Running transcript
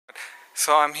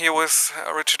So I'm here with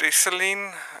Richard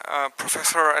Easterlin,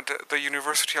 professor at the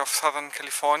University of Southern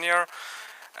California,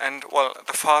 and well,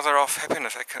 the father of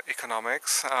happiness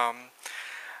economics. I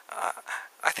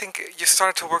think you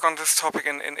started to work on this topic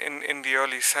in the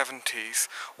early 70s.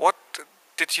 What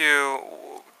did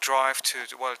you drive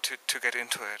to get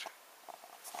into it?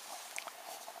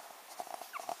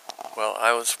 Well,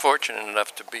 I was fortunate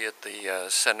enough to be at the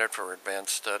Center for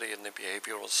Advanced Study in the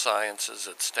Behavioral Sciences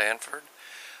at Stanford.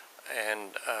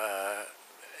 And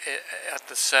at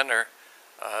the center,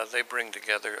 they bring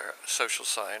together social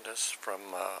scientists from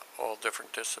all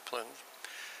different disciplines.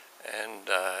 And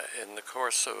in the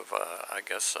course of, I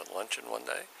guess, a luncheon one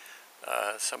day,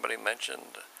 somebody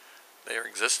mentioned there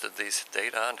existed these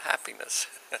data on happiness.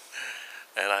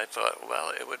 And I thought,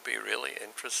 well, it would be really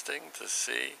interesting to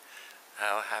see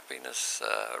how happiness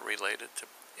related to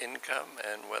income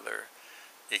and whether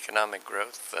economic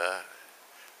growth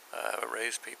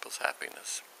raised people's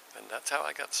happiness. And that's how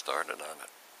I got started on it.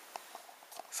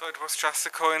 So it was just a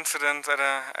coincidence at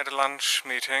a lunch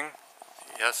meeting?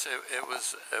 Yes, it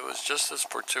was just this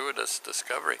fortuitous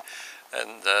discovery.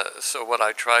 And so what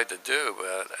I tried to do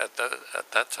at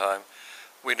that time,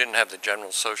 we didn't have the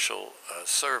General Social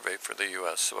Survey for the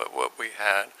U.S. So what we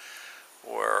had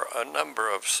were a number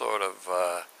of sort of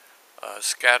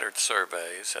scattered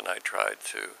surveys, and I tried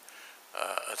to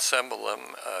assemble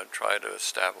them, try to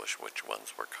establish which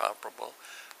ones were comparable,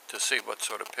 to see what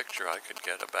sort of picture I could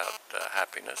get about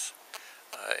happiness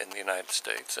in the United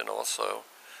States and also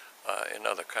in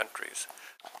other countries.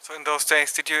 So in those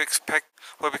days, did you expect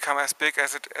it will become as big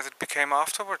as it became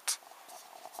afterwards?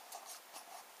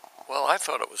 Well, I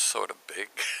thought it was sort of big,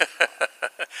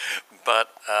 but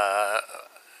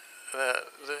the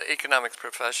economics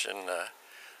profession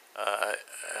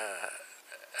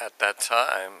at that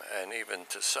time, and even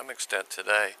to some extent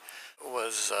today,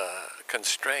 was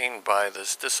constrained by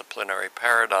this disciplinary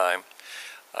paradigm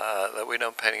that we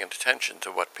don't pay any attention to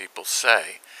what people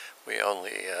say. We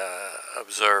only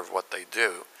observe what they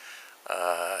do.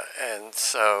 And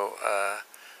so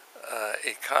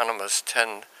economists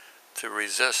tend to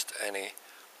resist any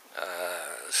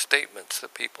statements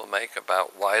that people make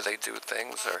about why they do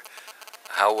things or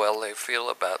how well they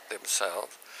feel about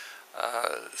themselves.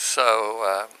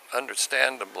 So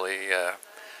understandably,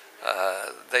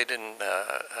 they didn't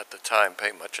at the time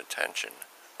pay much attention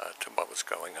to what was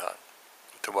going on,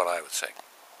 to what I was saying.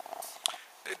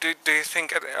 Do you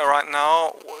think right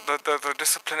now the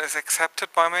discipline is accepted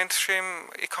by mainstream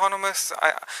economists?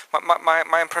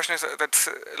 My impression is that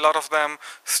a lot of them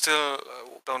still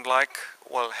don't like,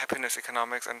 well, happiness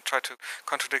economics and try to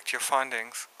contradict your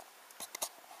findings.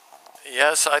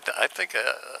 Yes, I think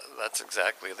that's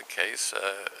exactly the case.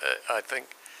 I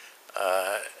think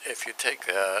if you take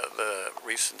the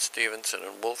recent Stevenson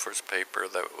and Wolfer's paper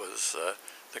that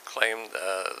claimed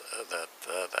that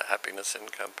the happiness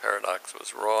income paradox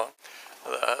was wrong,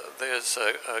 there's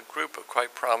a group of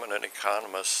quite prominent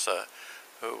economists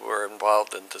who were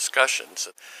involved in discussions.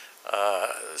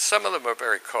 Some of them are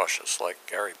very cautious, like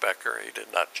Gary Becker. He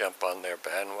did not jump on their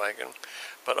bandwagon,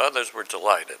 but others were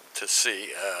delighted to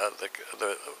see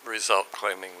the result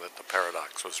claiming that the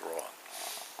paradox was wrong.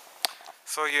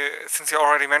 So since you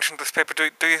already mentioned this paper,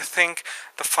 do you think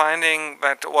the finding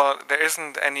that, well, there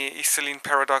isn't any Easterlin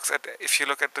paradox, if you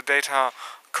look at the data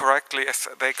correctly, as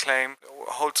they claim,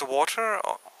 holds water?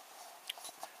 Or?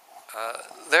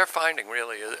 Their finding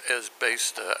really is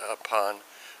based upon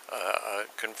a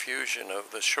confusion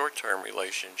of the short-term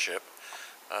relationship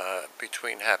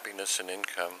between happiness and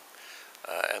income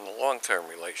and the long-term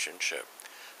relationship.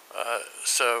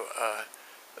 So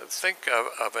think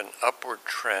of an upward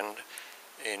trend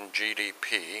in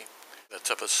GDP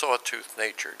that's of a sawtooth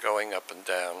nature, going up and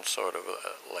down, sort of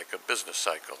like a business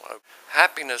cycle.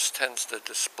 Happiness tends to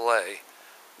display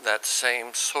that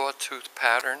same sawtooth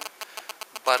pattern,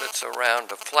 but it's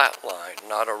around a flat line,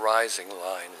 not a rising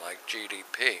line like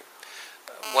GDP.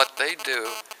 What they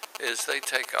do is they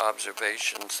take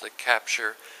observations that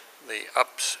capture the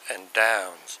ups and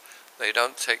downs. They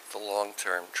don't take the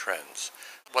long-term trends.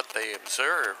 What they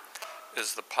observe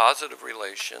is the positive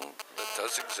relation that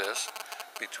does exist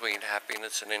between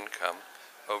happiness and income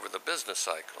over the business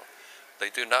cycle. They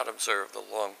do not observe the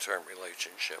long-term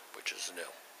relationship, which is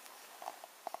nil.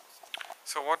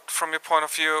 So what, from your point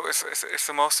of view, is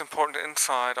the most important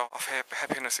insight of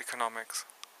happiness economics?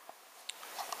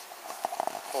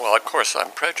 Well, of course,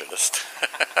 I'm prejudiced.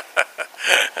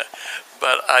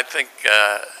 But I think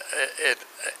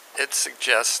it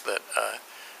suggests that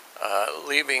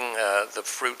leaving the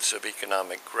fruits of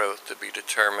economic growth to be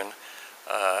determined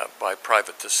by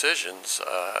private decisions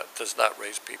does not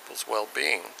raise people's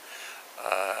well-being.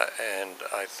 and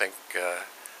I think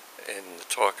in the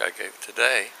talk I gave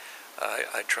today,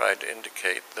 I tried to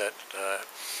indicate that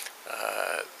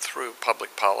through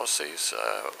public policies,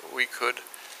 we could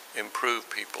improve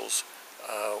people's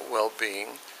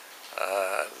well-being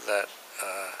that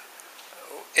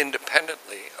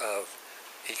independently of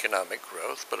economic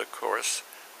growth, but of course,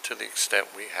 to the extent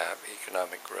we have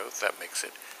economic growth, that makes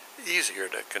it easier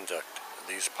to conduct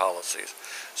these policies.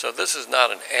 So this is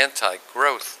not an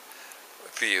anti-growth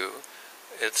view.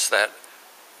 It's that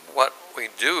what we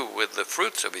do with the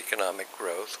fruits of economic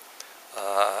growth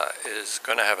is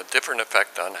going to have a different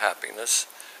effect on happiness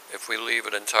if we leave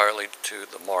it entirely to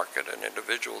the market and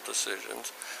individual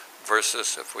decisions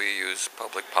versus if we use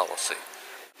public policy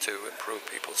to improve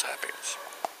people's happiness.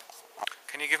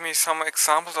 Can you give me some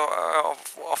examples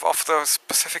of the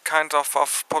specific kinds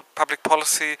of public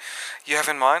policy you have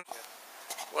in mind?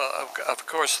 Well, of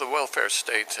course, the welfare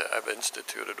states have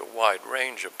instituted a wide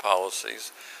range of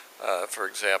policies. For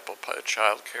example,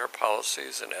 child care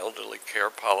policies and elderly care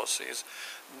policies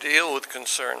deal with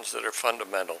concerns that are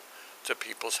fundamental to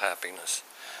people's happiness.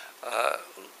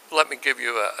 Let me give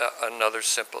you another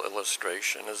simple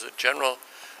illustration. As a general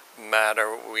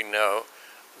matter, we know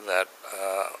that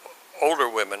older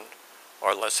women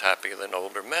are less happy than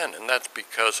older men, and that's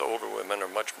because older women are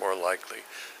much more likely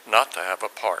not to have a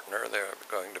partner. They're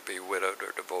going to be widowed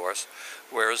or divorced,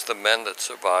 whereas the men that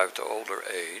survive to older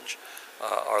age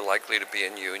are likely to be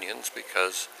in unions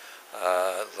because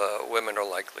the women are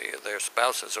likely, their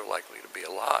spouses are likely to be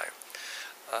alive.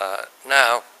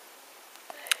 Now,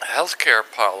 healthcare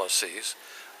policies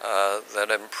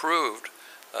that improved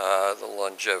the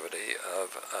longevity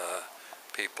of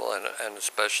people, and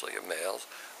especially of males,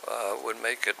 would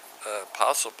make it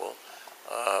possible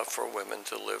for women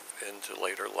to live into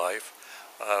later life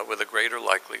with a greater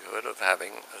likelihood of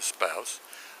having a spouse,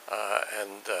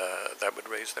 and that would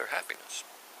raise their happiness.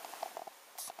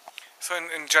 So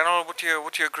in general, would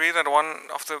you agree that one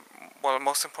of the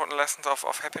most important lessons of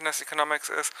happiness economics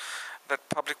is that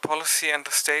public policy and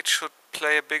the state should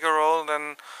play a bigger role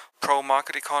than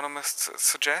pro-market economists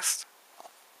suggest?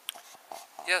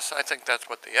 Yes, I think that's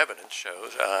what the evidence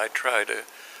shows. I try to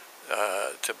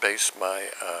base my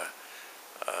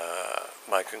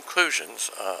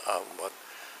conclusions on what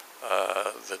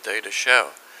the data show.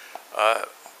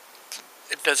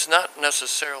 It does not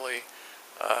necessarily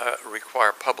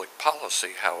require public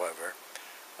policy, however,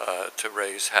 to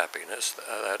raise happiness.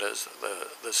 That is,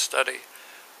 the study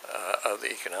of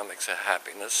the economics of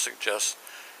happiness suggests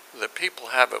that people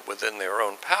have it within their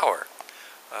own power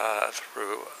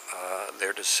through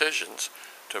their decisions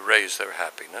to raise their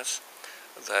happiness,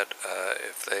 that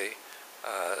if they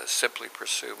simply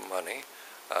pursue money,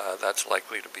 that's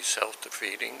likely to be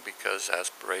self-defeating because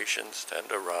aspirations tend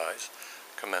to rise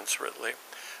commensurately.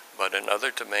 But in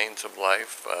other domains of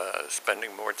life,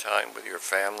 spending more time with your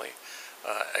family,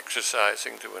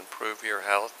 exercising to improve your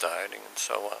health, dieting, and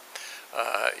so on,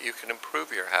 you can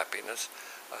improve your happiness,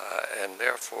 and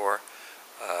therefore,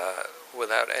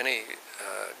 without any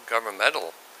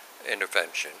governmental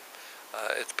intervention,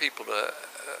 it's people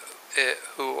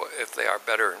who, if they are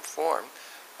better informed,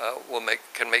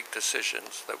 can make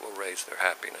decisions that will raise their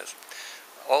happiness.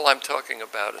 All I'm talking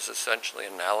about is essentially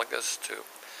analogous to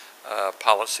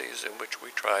policies in which we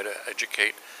try to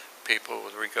educate people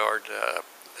with regard to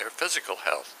their physical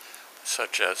health,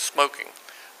 such as smoking.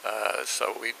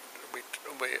 So we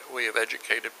have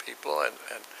educated people,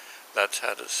 and that's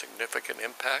had a significant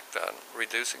impact on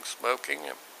reducing smoking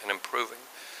and improving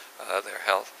their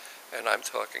health. And I'm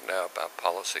talking now about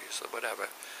policies that would have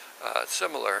a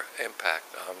similar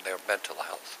impact on their mental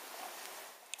health.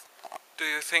 Do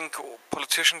you think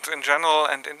politicians in general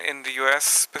and in the US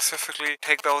specifically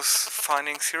take those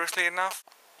findings seriously enough?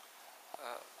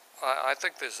 I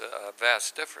think there's a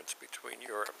vast difference between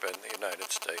Europe and the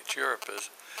United States. Europe is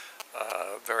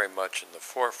very much in the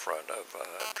forefront of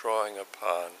drawing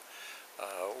upon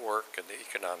work in the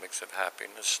economics of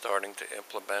happiness, starting to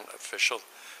implement official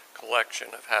collection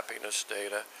of happiness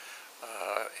data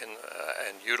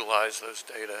and utilize those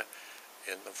data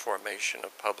in the formation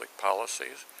of public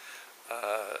policies.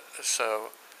 So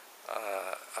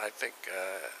I think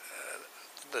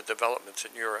the developments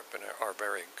in Europe are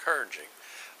very encouraging.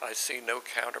 I see no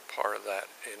counterpart of that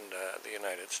in the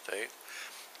United States.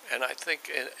 And I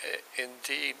think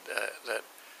indeed that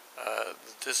the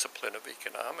discipline of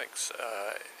economics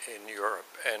in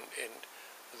Europe and in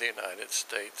the United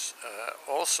States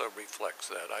also reflects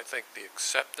that. I think the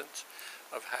acceptance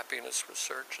of happiness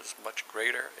research is much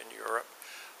greater in Europe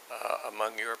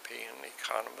among European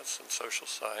economists and social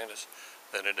scientists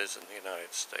than it is in the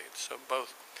United States. So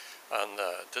both on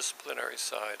the disciplinary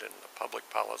side and the public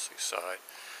policy side,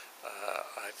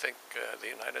 I think the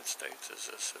United States is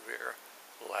a severe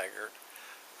laggard,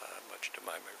 much to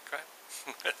my regret.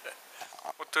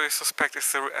 What do you suspect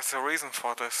is as a reason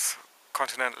for this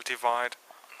continental divide?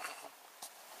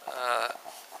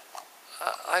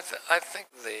 I think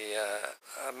the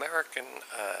American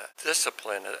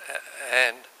discipline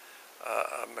and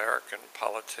American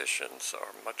politicians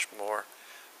are much more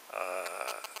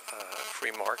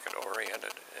free market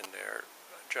oriented in their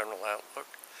general outlook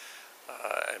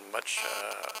and much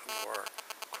more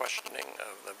questioning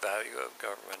of the value of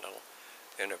governmental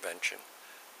intervention.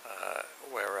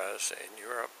 Whereas in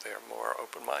Europe they're more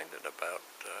open-minded about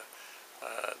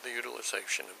the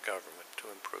utilization of government to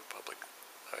improve public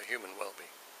human well-being.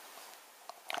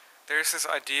 There is this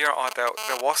idea, or there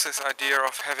was this idea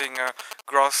of having a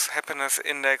gross happiness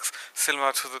index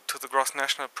similar to the gross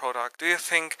national product. Do you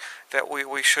think that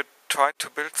we should try to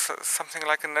build something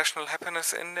like a national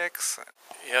happiness index?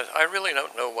 Yes, I really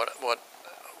don't know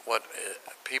what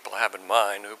people have in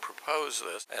mind who propose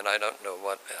this, and I don't know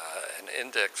what an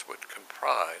index would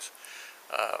comprise.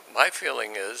 My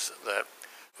feeling is that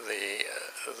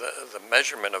the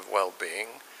measurement of well-being,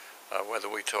 whether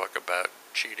we talk about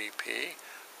GDP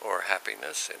or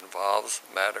happiness, involves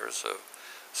matters of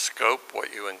scope,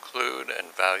 what you include,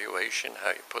 and valuation, how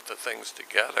you put the things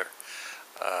together.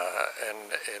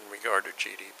 And in regard to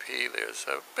GDP, there's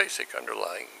a basic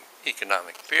underlying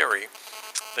economic theory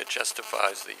that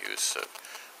justifies the use of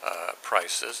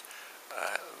prices.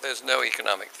 There's no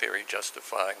economic theory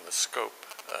justifying the scope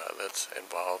that's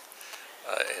involved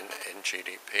in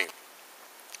GDP.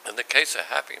 In the case of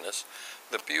happiness,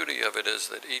 the beauty of it is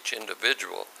that each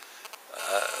individual,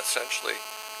 essentially,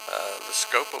 the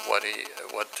scope of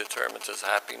what determines his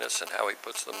happiness and how he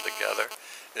puts them together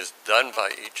is done by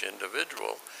each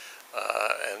individual,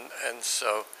 and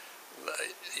so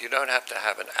you don't have to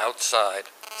have an outside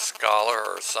scholar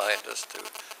or scientist to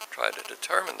try to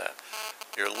determine that.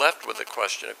 You're left with the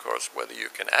question, of course, whether you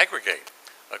can aggregate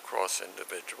across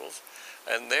individuals,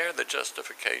 and there the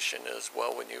justification is,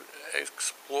 well, when you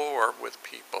explore with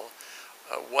people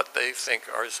what they think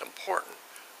is important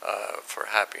for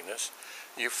happiness,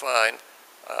 you find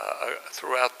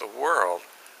throughout the world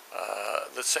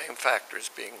the same factors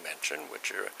being mentioned,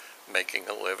 which are making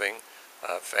a living,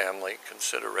 family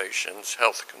considerations,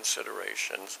 health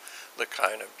considerations, the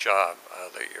kind of job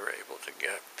that you're able to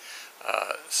get.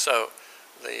 So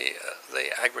the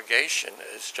aggregation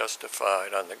is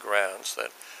justified on the grounds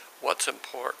that what's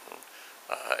important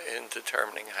in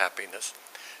determining happiness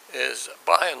is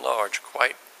by and large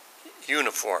quite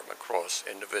uniform across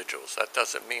individuals. That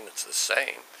doesn't mean it's the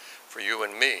same for you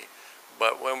and me,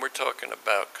 but when we're talking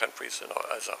about countries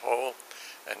as a whole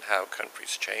and how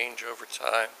countries change over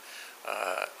time,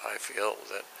 I feel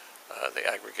that the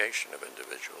aggregation of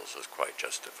individuals is quite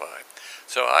justified.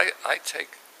 So I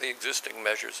take the existing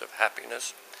measures of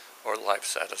happiness or life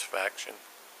satisfaction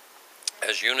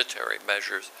as unitary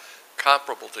measures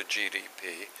comparable to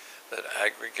GDP that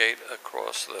aggregate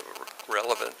across the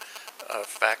relevant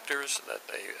factors, that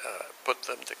they put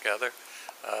them together,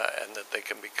 and that they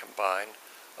can be combined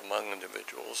among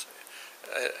individuals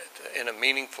in a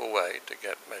meaningful way to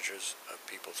get measures of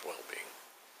people's well-being.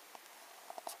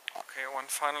 Okay, one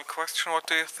final question. What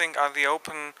do you think are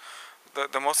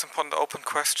the most important open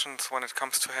questions when it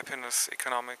comes to happiness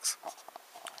economics?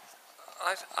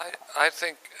 I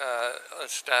think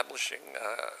establishing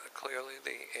clearly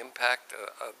the impact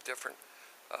of different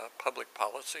public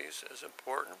policies is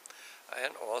important,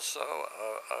 and also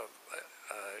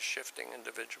shifting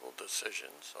individual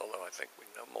decisions, although I think we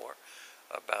know more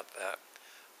about that.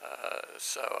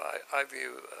 So I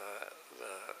view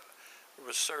the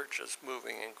research as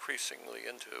moving increasingly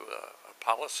into a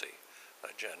policy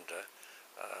agenda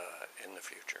in the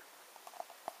future.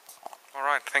 All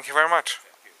right, thank you very much.